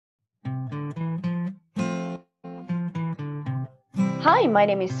Hi, my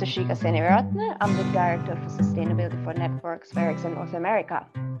name is Sushika Seneviratne. I'm the Director for Sustainability for Networks for Ericsson North America.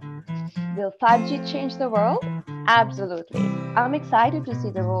 Will 5G change the world? Absolutely. I'm excited to see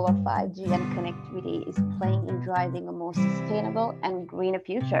the role of 5G and connectivity is playing in driving a more sustainable and greener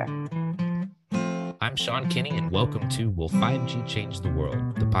future. I'm Sean Kinney, and welcome to Will 5G Change the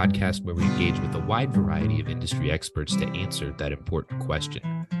World, the podcast where we engage with a wide variety of industry experts to answer that important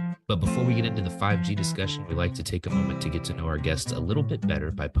question. But before we get into the 5G discussion, we like to take a moment to get to know our guests a little bit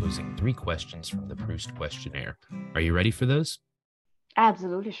better by posing 3 questions from the Proust questionnaire. Are you ready for those?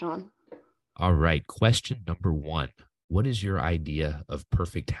 Absolutely, Sean. All right. Question number 1. What is your idea of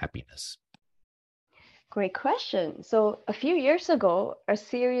perfect happiness? Great question. So, a few years ago, a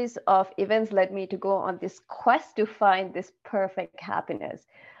series of events led me to go on this quest to find this perfect happiness.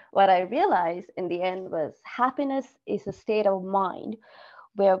 What I realized in the end was happiness is a state of mind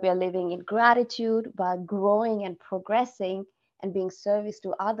where we are living in gratitude while growing and progressing and being service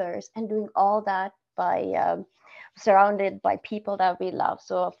to others and doing all that by surrounded by people that we love.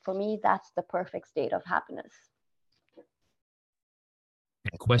 So for me, that's the perfect state of happiness.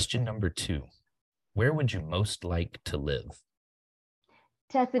 And question number 2. Where would you most like to live?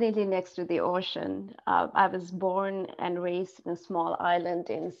 Definitely next to the ocean. I was born and raised in a small island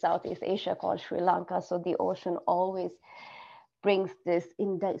in Southeast Asia called Sri Lanka. So the ocean always brings this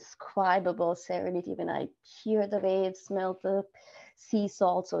indescribable serenity when I hear the waves, smell the sea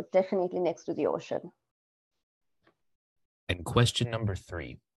salt. So definitely next to the ocean. And question number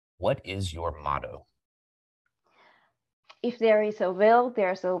 3. What is your motto? If there is a will,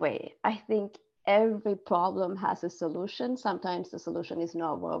 there's a way. I think every problem has a solution. Sometimes the solution is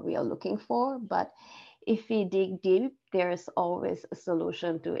not what we are looking for, but if we dig deep, there's always a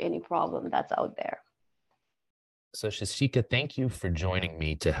solution to any problem that's out there. So, Shashika, thank you for joining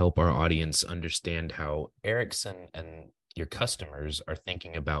me to help our audience understand how Ericsson and your customers are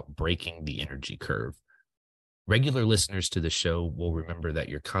thinking about breaking the energy curve. Regular listeners to the show will remember that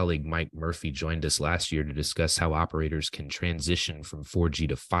your colleague Mike Murphy joined us last year to discuss how operators can transition from 4G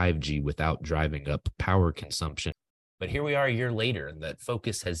to 5G without driving up power consumption. But here we are a year later, and that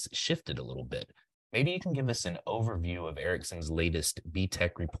focus has shifted a little bit. Maybe you can give us an overview of Ericsson's latest BTEC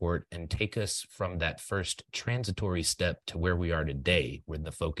report and take us from that first transitory step to where we are today, where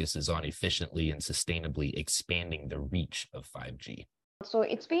the focus is on efficiently and sustainably expanding the reach of 5G. So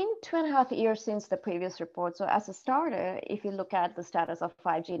it's been 2.5 years since the previous report. So as a starter, if you look at the status of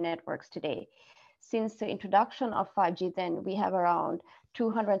 5G networks today, since the introduction of 5G, then we have around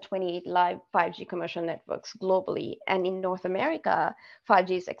 228 live 5G commercial networks globally. And in North America,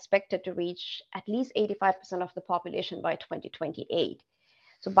 5G is expected to reach at least 85% of the population by 2028.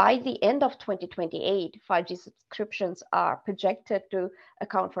 So by the end of 2028, 5G subscriptions are projected to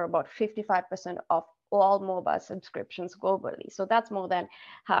account for about 55% of all mobile subscriptions globally. So that's more than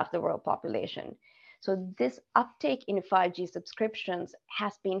half the world population. So this uptake in 5G subscriptions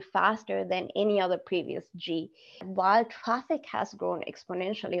has been faster than any other previous G. While traffic has grown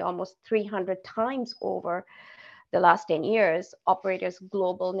exponentially, almost 300 times over the last 10 years, operators'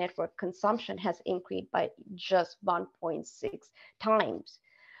 global network consumption has increased by just 1.6 times.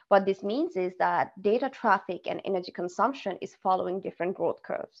 What this means is that data traffic and energy consumption is following different growth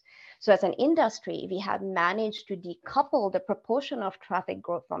curves. So as an industry, we have managed to decouple the proportion of traffic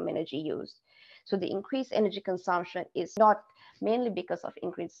growth from energy use. So the increased energy consumption is not mainly because of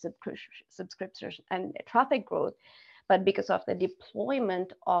increased subscription and traffic growth, but because of the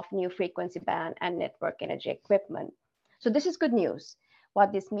deployment of new frequency band and network energy equipment. So this is good news.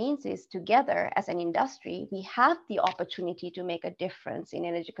 What this means is together as an industry, we have the opportunity to make a difference in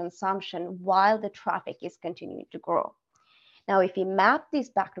energy consumption while the traffic is continuing to grow. Now, if we map this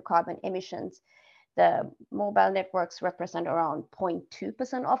back to carbon emissions, the mobile networks represent around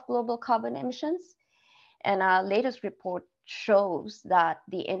 0.2% of global carbon emissions. And our latest report shows that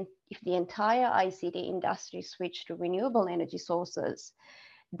if the entire ICT industry switched to renewable energy sources,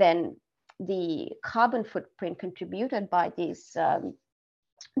 then the carbon footprint contributed by these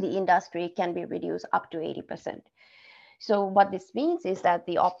the industry can be reduced up to 80%. So what this means is that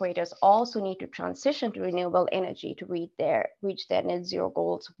the operators also need to transition to renewable energy to reach their net zero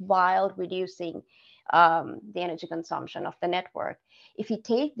goals while reducing the energy consumption of the network. If you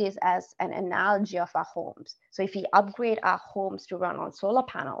take this as an analogy of our homes, so if we upgrade our homes to run on solar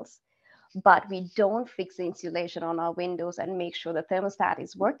panels, but we don't fix the insulation on our windows and make sure the thermostat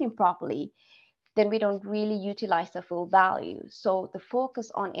is working properly, then we don't really utilize the full value. So the focus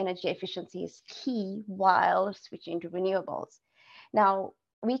on energy efficiency is key while switching to renewables. Now,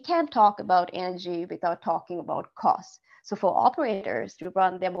 we can't talk about energy without talking about costs. So for operators to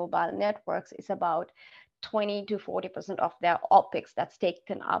run their mobile networks, it's about 20 to 40% of their OPEX that's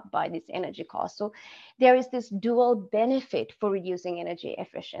taken up by this energy cost. So there is this dual benefit for reducing energy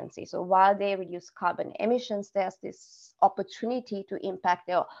efficiency. So while they reduce carbon emissions, there's this opportunity to impact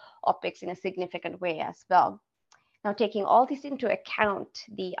their OPEX in a significant way as well. Now, taking all this into account,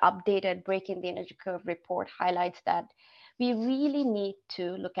 the updated Breaking the Energy Curve report highlights that we really need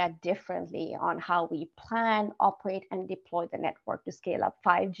to look at differently on how we plan, operate, and deploy the network to scale up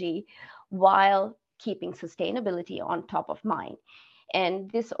 5G while keeping sustainability on top of mind.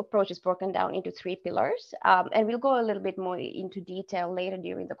 And this approach is broken down into 3 pillars. And we'll go a little bit more into detail later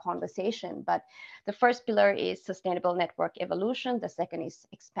during the conversation. But the first pillar is sustainable network evolution. The second is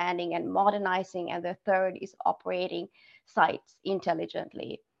expanding and modernizing. And the third is operating sites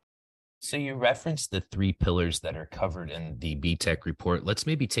intelligently. So you referenced the 3 pillars that are covered in the BTEC report. Let's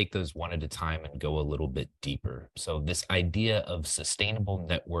maybe take those one at a time and go a little bit deeper. So this idea of sustainable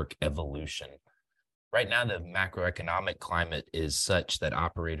network evolution. Right now, the macroeconomic climate is such that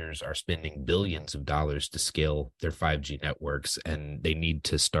operators are spending billions of dollars to scale their 5G networks, and they need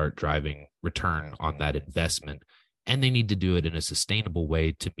to start driving return on that investment. And they need to do it in a sustainable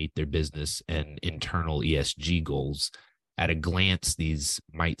way to meet their business and internal ESG goals. At a glance, these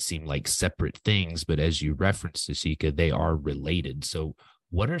might seem like separate things, but as you referenced, Ashika, they are related. So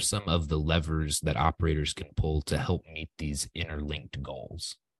what are some of the levers that operators can pull to help meet these interlinked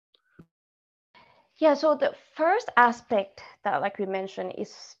goals? Yeah, so the first aspect that, like we mentioned,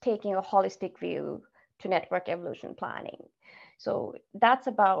 is taking a holistic view to network evolution planning. So that's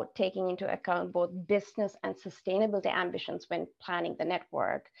about taking into account both business and sustainability ambitions when planning the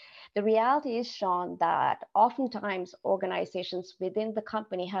network. The reality is, Sean, that oftentimes organizations within the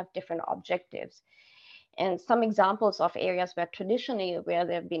company have different objectives. And some examples of areas where traditionally where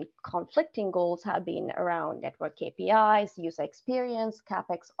there have been conflicting goals have been around network KPIs, user experience,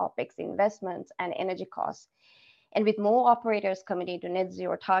 CapEx, OpEx investments, and energy costs. And with more operators committing to net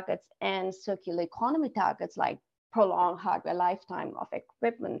zero targets and circular economy targets like prolonged hardware lifetime of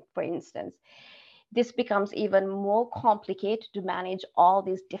equipment, for instance, this becomes even more complicated to manage all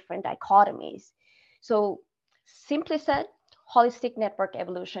these different dichotomies. So simply said, holistic network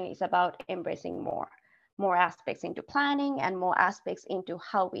evolution is about embracing more aspects into planning and more aspects into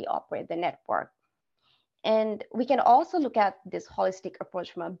how we operate the network. And we can also look at this holistic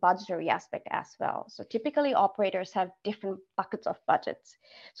approach from a budgetary aspect as well. So typically operators have different buckets of budgets.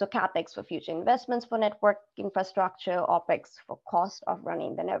 So CapEx for future investments for network infrastructure, OpEx for cost of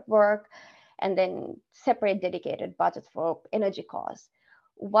running the network, and then separate dedicated budgets for energy costs.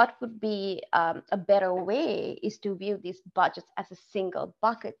 What would be a better way is to view these budgets as a single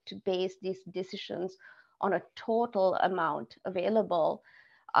bucket to base these decisions on a total amount available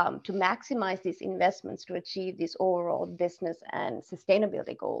to maximize these investments to achieve these overall business and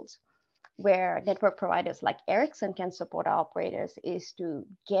sustainability goals. Where network providers like Ericsson can support our operators is to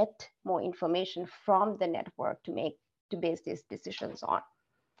get more information from the network to base these decisions on.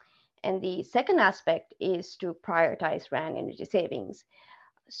 And the second aspect is to prioritize RAN energy savings.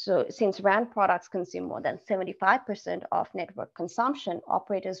 So since RAN products consume more than 75% of network consumption,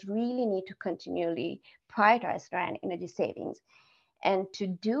 operators really need to continually prioritize RAN energy savings. And to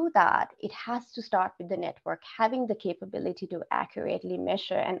do that, it has to start with the network having the capability to accurately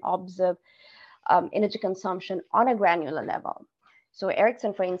measure and observe energy consumption on a granular level. So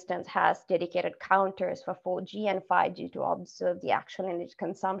Ericsson, for instance, has dedicated counters for 4G and 5G to observe the actual energy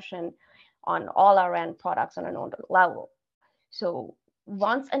consumption on all our RAN products on a node level. So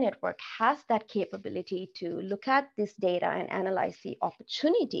once a network has that capability to look at this data and analyze the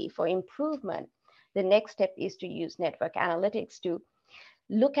opportunity for improvement, the next step is to use network analytics to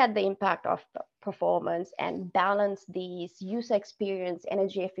look at the impact of performance and balance these user experience,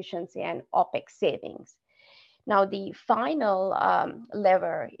 energy efficiency, and OpEx savings. Now, the final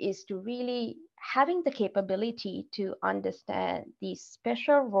lever is to really having the capability to understand the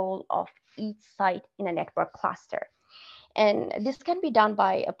special role of each site in a network cluster. And this can be done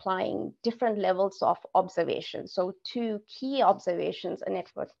by applying different levels of observation. So 2 key observations a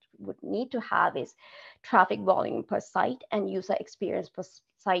network would need to have is traffic volume per site and user experience per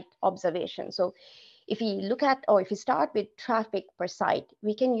site observation. So if we look at, or if we start with traffic per site,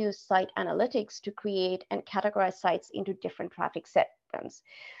 we can use site analytics to create and categorize sites into different traffic segments.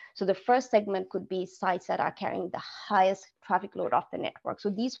 So the first segment could be sites that are carrying the highest traffic load of the network. So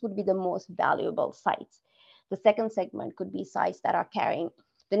these would be the most valuable sites. The second segment could be sites that are carrying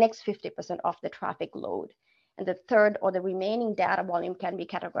the next 50% of the traffic load. And the third or the remaining data volume can be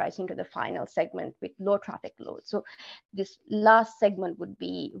categorized into the final segment with low traffic load. So this last segment would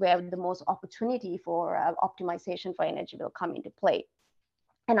be where the most opportunity for optimization for energy will come into play.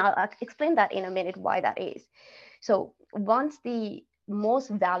 And I'll explain that in a minute why that is. So once the most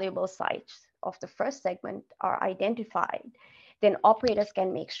valuable sites of the first segment are identified, then operators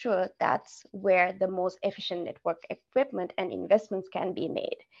can make sure that's where the most efficient network equipment and investments can be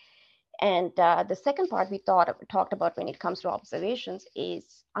made. And the second part we talked about when it comes to observations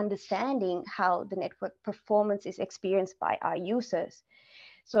is understanding how the network performance is experienced by our users.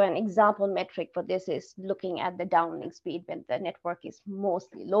 So an example metric for this is looking at the downlink speed when the network is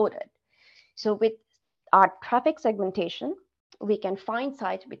mostly loaded. So with our traffic segmentation, we can find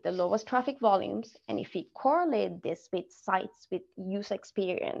sites with the lowest traffic volumes. And if we correlate this with sites with user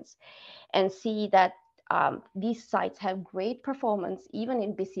experience and see that these sites have great performance even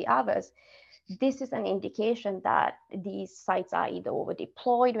in busy hours, this is an indication that these sites are either over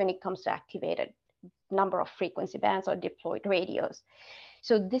deployed when it comes to activated number of frequency bands or deployed radios.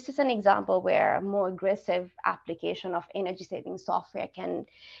 So this is an example where more aggressive application of energy saving software can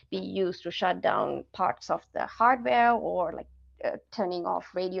be used to shut down parts of the hardware, or like turning off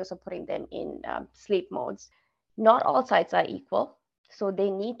radios or putting them in sleep modes. Not all sites are equal, so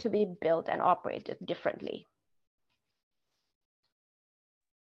they need to be built and operated differently.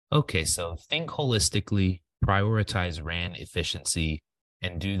 Okay, so think holistically, prioritize RAN efficiency,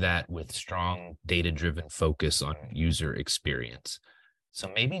 and do that with strong data-driven focus on user experience. So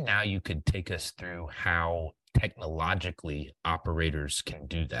maybe now you could take us through how technologically operators can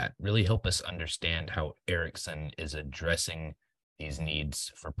do that. Really help us understand how Ericsson is addressing these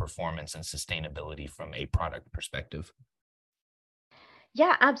needs for performance and sustainability from a product perspective.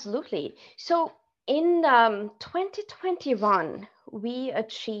 Yeah, absolutely. So in 2021, we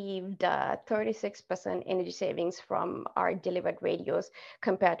achieved 36% energy savings from our delivered radios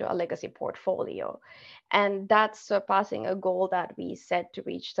compared to our legacy portfolio. And that's surpassing a goal that we set to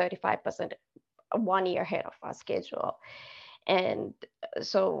reach 35% 1 year ahead of our schedule. And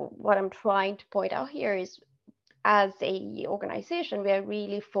so what I'm trying to point out here is, as a organization, we are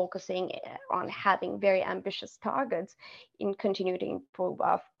really focusing on having very ambitious targets in continuing to improve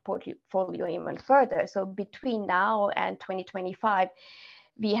our portfolio even further. So between now and 2025,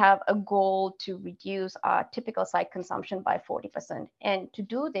 we have a goal to reduce our typical site consumption by 40%. And to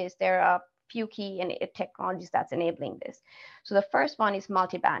do this, there are few key technologies that's enabling this. So the first one is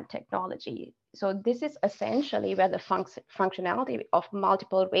multi-band technology. So this is essentially where the functionality of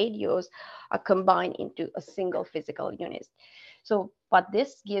multiple radios are combined into a single physical unit. So what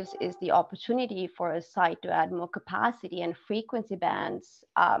this gives is the opportunity for a site to add more capacity and frequency bands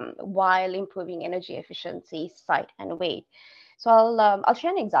while improving energy efficiency, site, and weight. So I'll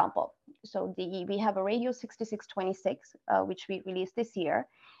share an example. So we have a radio 6626, which we released this year,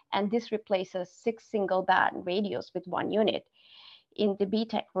 and this replaces 6 single band radios with 1 unit. In the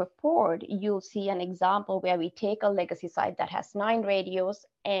BTEC report, you'll see an example where we take a legacy site that has 9 radios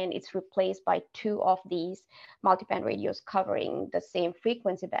and it's replaced by 2 of these multiband radios covering the same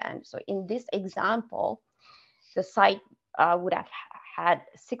frequency band. So in this example, the site would have had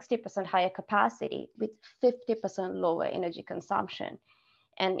 60% higher capacity with 50% lower energy consumption.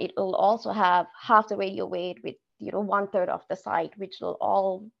 And it will also have half the radio weight with 1/3 of the site, which will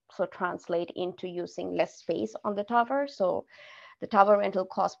also translate into using less space on the tower. So the tower rental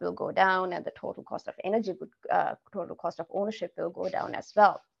cost will go down, and the total cost of energy, total cost of ownership will go down as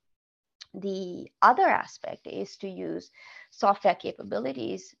well. The other aspect is to use software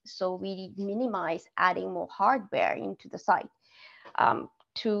capabilities, so we minimize adding more hardware into the site.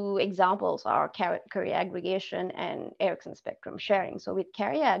 2 examples are carrier aggregation and Ericsson spectrum sharing. So with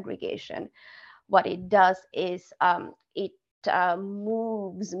carrier aggregation, what it does is it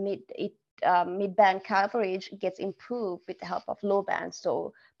moves mid-band coverage gets improved with the help of low band.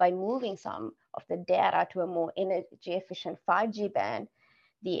 So by moving some of the data to a more energy efficient 5G band,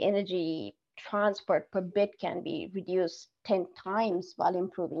 the energy transport per bit can be reduced 10 times while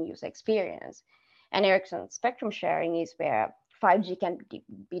improving user experience. And Ericsson spectrum sharing is where 5G can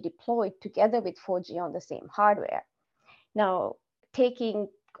be deployed together with 4G on the same hardware. Now,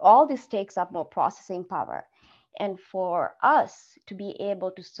 all this takes up more processing power. And for us to be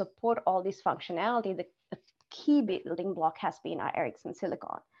able to support all this functionality, the key building block has been our Ericsson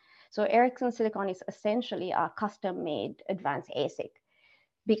Silicon. So Ericsson Silicon is essentially a custom-made advanced ASIC.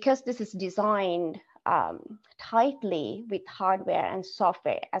 Because this is designed tightly with hardware and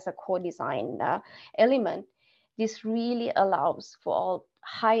software as a core design element, this really allows for all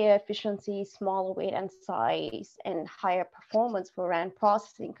higher efficiency, smaller weight and size, and higher performance for RAN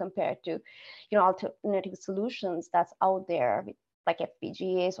processing compared to alternative solutions that's out there with, like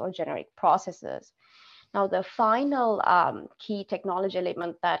FPGAs or generic processors. Now, the final key technology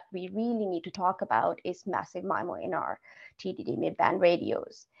element that we really need to talk about is massive MIMO in our TDD mid-band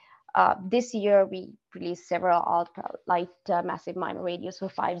radios. This year, we released several ultra-light massive MIMO radios for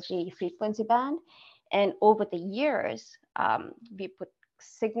 5G frequency band. And over the years, we put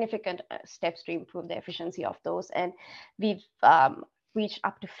significant steps to improve the efficiency of those. And we've reached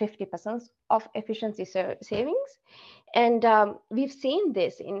up to 50% of efficiency savings. And we've seen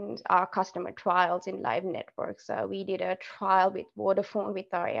this in our customer trials in live networks. We did a trial with Vodafone with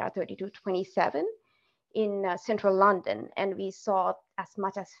our AR3227 in central London, and we saw as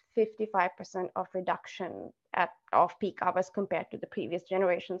much as 55% of reduction at off-peak hours compared to the previous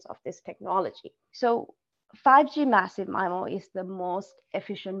generations of this technology. So 5G massive MIMO is the most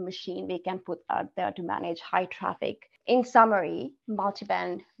efficient machine we can put out there to manage high traffic. In summary,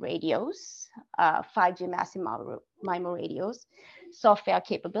 multiband radios, 5G massive MIMO radios, software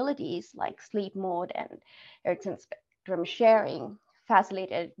capabilities like sleep mode and Ericsson spectrum sharing,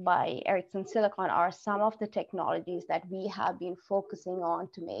 facilitated by Ericsson Silicon, are some of the technologies that we have been focusing on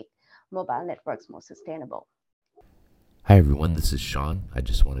to make mobile networks more sustainable. Hi, everyone. This is Sean. I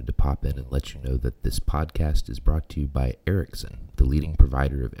just wanted to pop in and let you know that this podcast is brought to you by Ericsson, the leading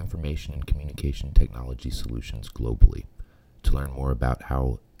provider of information and communication technology solutions globally. To learn more about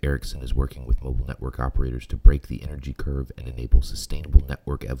how Ericsson is working with mobile network operators to break the energy curve and enable sustainable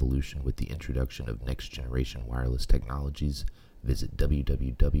network evolution with the introduction of next-generation wireless technologies, visit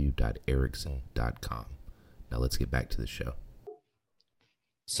www.ericsson.com. Now let's get back to the show.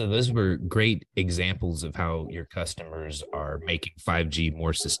 So those were great examples of how your customers are making 5G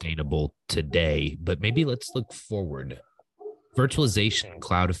more sustainable today, but maybe let's look forward. Virtualization and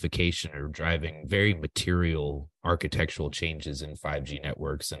cloudification are driving very material architectural changes in 5G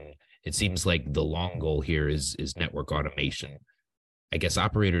networks, and it seems like the long goal here is network automation. I guess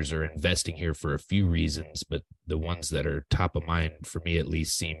operators are investing here for a few reasons, but the ones that are top of mind for me at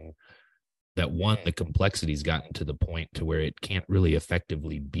least seem that one, the complexity's gotten to the point to where it can't really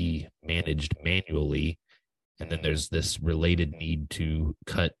effectively be managed manually. And then there's this related need to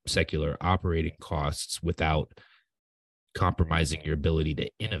cut secular operating costs without compromising your ability to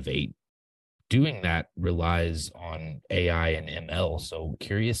innovate. Doing that relies on AI and ML. So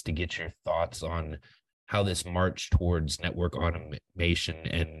curious to get your thoughts on how this march towards network automation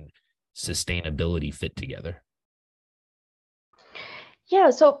and sustainability fit together. Yeah,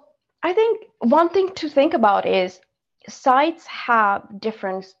 so I think one thing to think about is sites have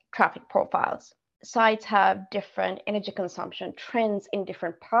different traffic profiles. Sites have different energy consumption trends in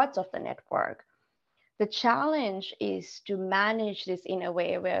different parts of the network. The challenge is to manage this in a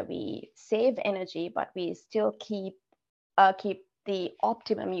way where we save energy, but we still keep the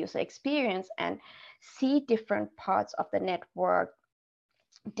optimum user experience and see different parts of the network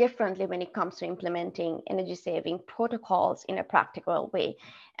differently when it comes to implementing energy saving protocols in a practical way.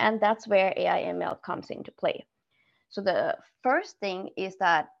 And that's where AI ML comes into play. So the first thing is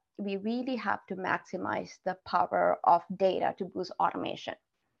that we really have to maximize the power of data to boost automation.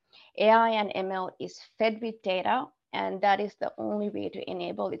 AI and ML is fed with data, and that is the only way to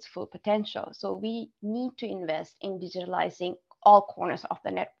enable its full potential. So we need to invest in digitalizing all corners of the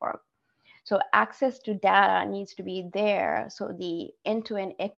network. So access to data needs to be there. So the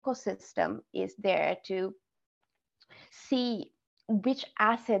end-to-end ecosystem is there to see which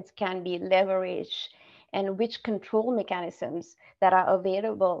assets can be leveraged and which control mechanisms that are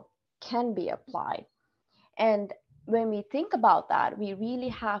available can be applied. And when we think about that, we really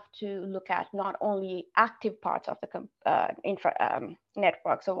have to look at not only active parts of the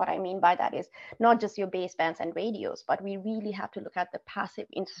network. So what I mean by that is not just your basebands and radios, but we really have to look at the passive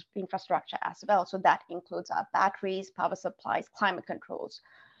infrastructure as well. So that includes our batteries, power supplies, climate controls.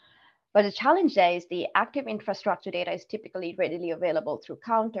 But the challenge there is the active infrastructure data is typically readily available through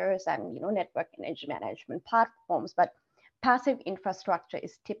counters and network energy management platforms. But passive infrastructure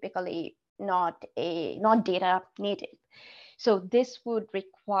is typically not data native. So this would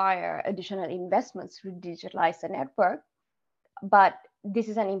require additional investments to digitalize the network. But this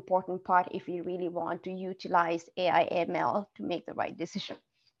is an important part if you really want to utilize AI ML to make the right decision.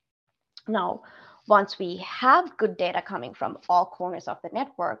 Now, once we have good data coming from all corners of the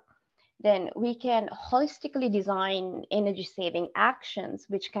network, then we can holistically design energy saving actions,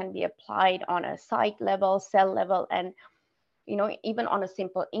 which can be applied on a site level, cell level, and even on a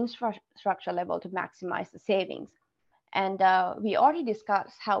simple infrastructure level to maximize the savings. And we already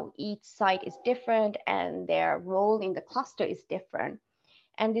discussed how each site is different and their role in the cluster is different.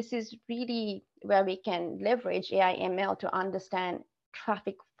 And this is really where we can leverage AI ML to understand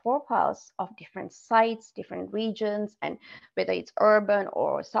traffic profiles of different sites, different regions, and whether it's urban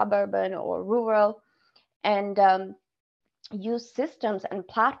or suburban or rural. and use systems and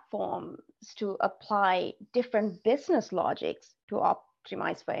platforms to apply different business logics to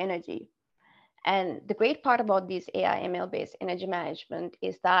optimize for energy. And the great part about this AI ML-based energy management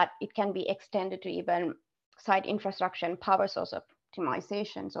is that it can be extended to even site infrastructure and power source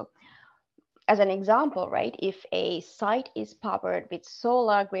optimization. So as an example, right, if a site is powered with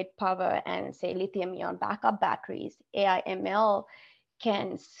solar grid power and say lithium ion backup batteries, AI ML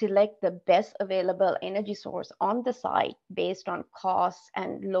can select the best available energy source on the site based on cost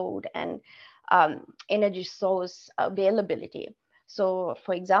and load and energy source availability. So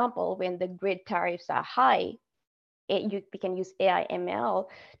for example, when the grid tariffs are high, we can use AI ML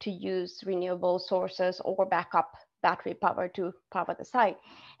to use renewable sources or backup battery power to power the site.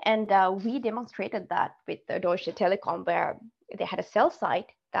 And we demonstrated that with the Deutsche Telekom, where they had a cell site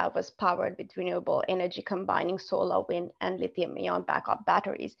that was powered with renewable energy, combining solar, wind, and lithium ion backup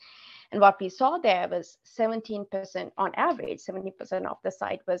batteries. And what we saw there was 17% on average, 70% of the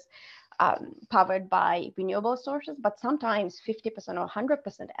site was powered by renewable sources, but sometimes 50% or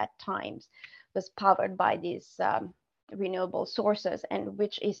 100% at times was powered by these renewable sources, and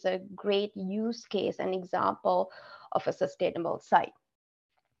which is a great use case and example of a sustainable site.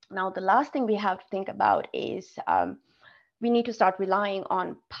 Now, the last thing we have to think about is we need to start relying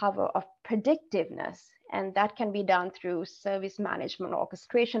on power of predictiveness, and that can be done through service management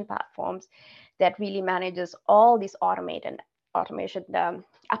orchestration platforms that really manages all these automation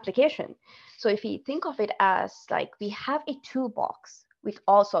application. So if you think of it as like we have a toolbox with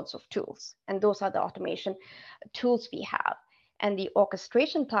all sorts of tools, and those are the automation tools we have. And the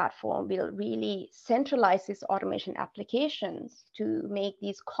orchestration platform will really centralize these automation applications to make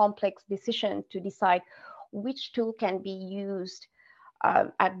these complex decisions to decide which tool can be used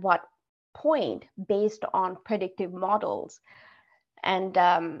at what point based on predictive models. And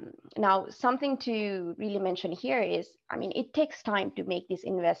now something to really mention here is, I mean, it takes time to make these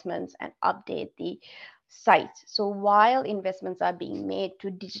investments and update the sites. So while investments are being made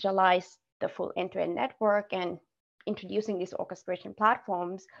to digitalize the full end-to-end network and introducing these orchestration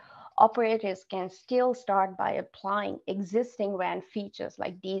platforms, operators can still start by applying existing WAN features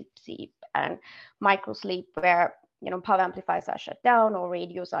like deep sleep and microsleep, where power amplifiers are shut down or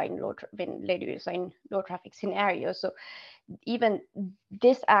radios are in low traffic scenarios. So even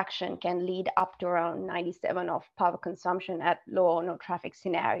this action can lead up to around 97 of power consumption at low or no traffic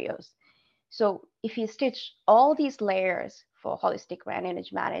scenarios. So if you stitch all these layers for holistic WAN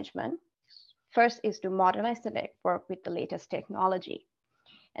energy management, first is to modernize the network with the latest technology,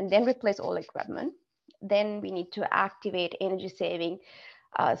 and then replace all equipment. Then we need to activate energy saving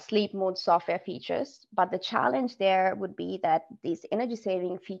sleep mode software features. But the challenge there would be that these energy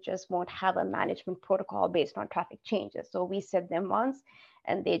saving features won't have a management protocol based on traffic changes. So we set them once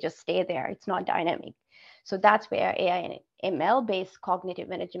and they just stay there. It's not dynamic. So that's where AI and ML-based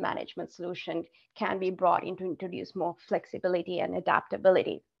cognitive energy management solution can be brought in to introduce more flexibility and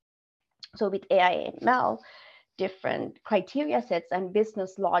adaptability. So with AI and ML, different criteria sets and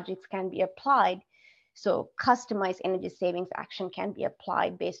business logics can be applied. So customized energy savings action can be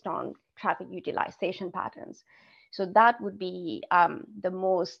applied based on traffic utilization patterns. So that would be the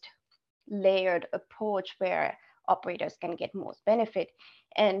most layered approach where operators can get most benefit.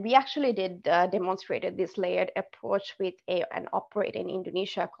 And we actually did demonstrated this layered approach with an operator in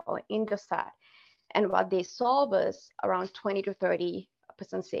Indonesia called Indosat. And what they saw was around 20 to 30%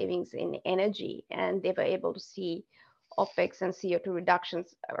 savings in energy. And they were able to see OPEX and CO2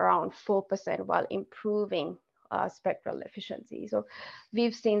 reductions around 4% while improving spectral efficiency. So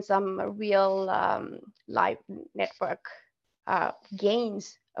we've seen some real live network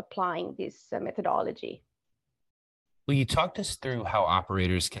gains applying this methodology. Well, you talked us through how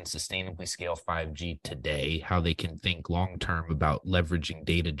operators can sustainably scale 5G today, how they can think long-term about leveraging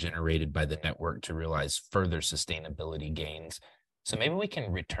data generated by the network to realize further sustainability gains. So maybe we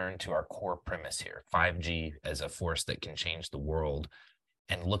can return to our core premise here, 5G as a force that can change the world,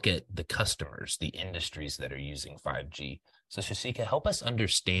 and look at the customers, the industries that are using 5G. So Shashika, help us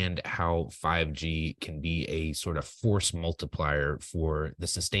understand how 5G can be a sort of force multiplier for the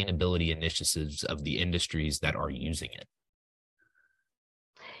sustainability initiatives of the industries that are using it.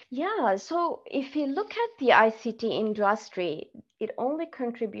 Yeah, so if you look at the ICT industry, it only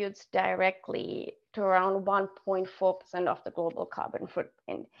contributes directly to around 1.4% of the global carbon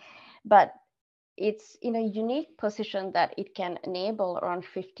footprint. But it's in a unique position that it can enable around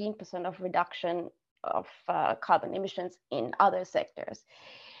 15% of reduction of carbon emissions in other sectors.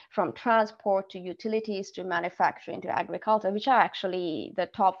 from transport to utilities to manufacturing to agriculture, which are actually the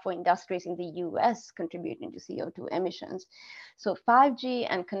top 4 industries in the US contributing to CO2 emissions. So 5G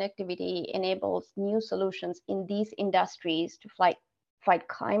and connectivity enables new solutions in these industries to fight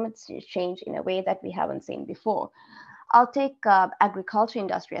climate change in a way that we haven't seen before. I'll take agriculture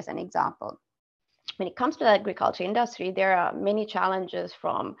industry as an example. When it comes to the agriculture industry, there are many challenges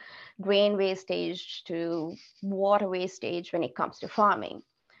from grain wastage to water wastage when it comes to farming.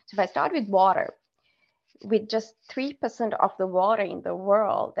 So if I start with water, with just 3% of the water in the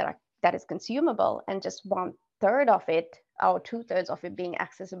world that is consumable and just 1/3 of it, or 2/3 of it being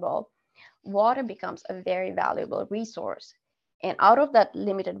accessible, water becomes a very valuable resource. And out of that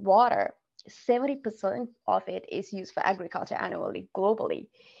limited water, 70% of it is used for agriculture annually globally.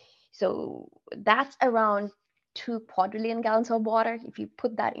 So that's around 2 quadrillion gallons of water. If you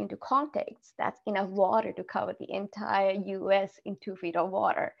put that into context, that's enough water to cover the entire US in 2 feet of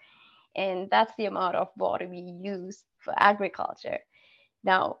water. And that's the amount of water we use for agriculture.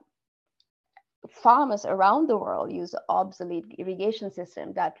 Now, farmers around the world use obsolete irrigation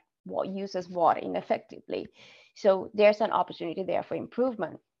system that uses water ineffectively. So there's an opportunity there for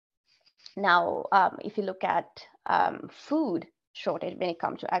improvement. Now, if you look at food shortage when it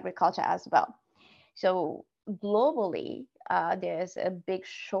comes to agriculture as well. So globally, there's a big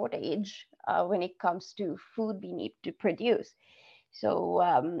shortage when it comes to food we need to produce. So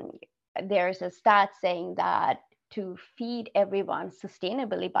there's a stat saying that to feed everyone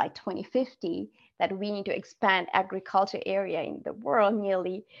sustainably by 2050, that we need to expand agriculture area in the world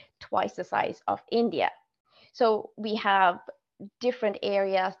nearly twice the size of India. So we have different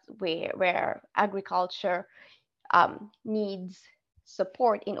areas where agriculture needs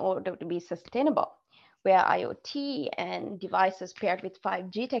support in order to be sustainable, where IoT and devices paired with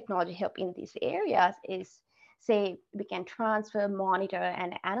 5G technology help in these areas is, say, we can transfer, monitor,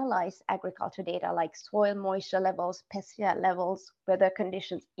 and analyze agriculture data like soil moisture levels, pesticide levels, weather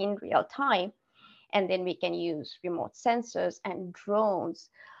conditions in real time. And then we can use remote sensors and drones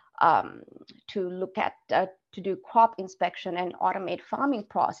to look at, to do crop inspection and automate farming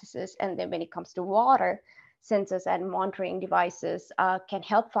processes. And then when it comes to water, sensors and monitoring devices can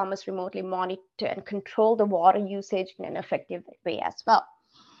help farmers remotely monitor and control the water usage in an effective way as well.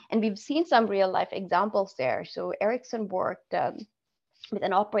 And we've seen some real life examples there. So Ericsson worked with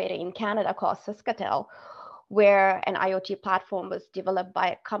an operator in Canada called Saskatel, where an IoT platform was developed by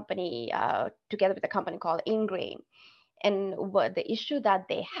a company together with a company called Ingrain. And what the issue that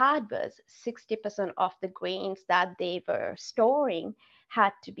they had was 60% of the grains that they were storing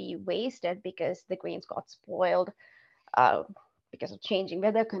had to be wasted because the grains got spoiled because of changing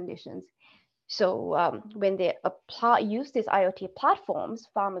weather conditions. So when they use these IoT platforms,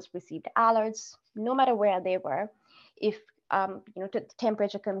 farmers received alerts, no matter where they were, if the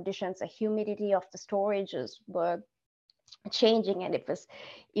temperature conditions, the humidity of the storages were changing and it was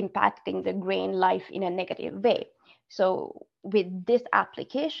impacting the grain life in a negative way. So with this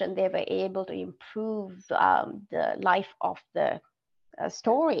application, they were able to improve the life of the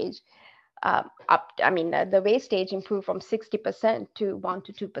storage. The wastage improved from 60% to 1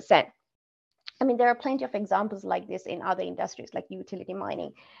 to 2%. I mean, there are plenty of examples like this in other industries like utility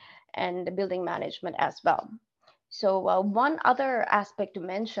mining and building management as well. So one other aspect to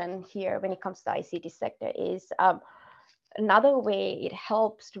mention here when it comes to the ICT sector is another way it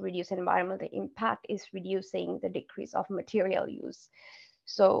helps to reduce environmental impact is reducing the decrease of material use.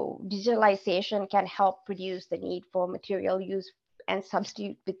 So digitalization can help reduce the need for material use and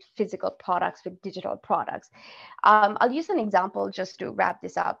substitute with physical products with digital products. I'll use an example just to wrap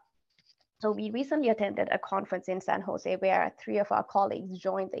this up. So we recently attended a conference in San Jose where 3 of our colleagues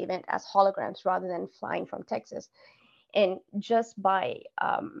joined the event as holograms rather than flying from Texas. And just by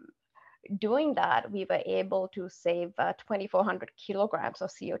doing that, we were able to save 2,400 kilograms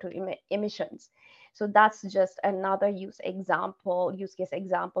of CO2 emissions. So that's just another use case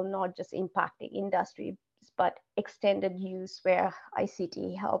example, not just impacting industry, but extended use where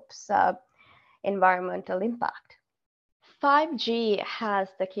ICT helps environmental impact. 5G has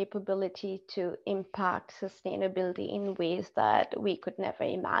the capability to impact sustainability in ways that we could never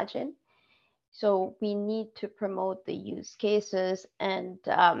imagine. So we need to promote the use cases and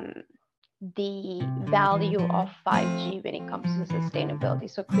the value of 5G when it comes to sustainability.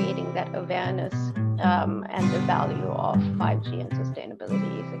 So creating that awareness and the value of 5G and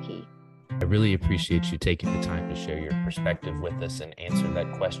sustainability is a key. I really appreciate you taking the time to share your perspective with us and answer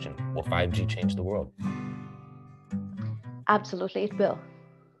that question. Will 5G change the world? Absolutely, it will.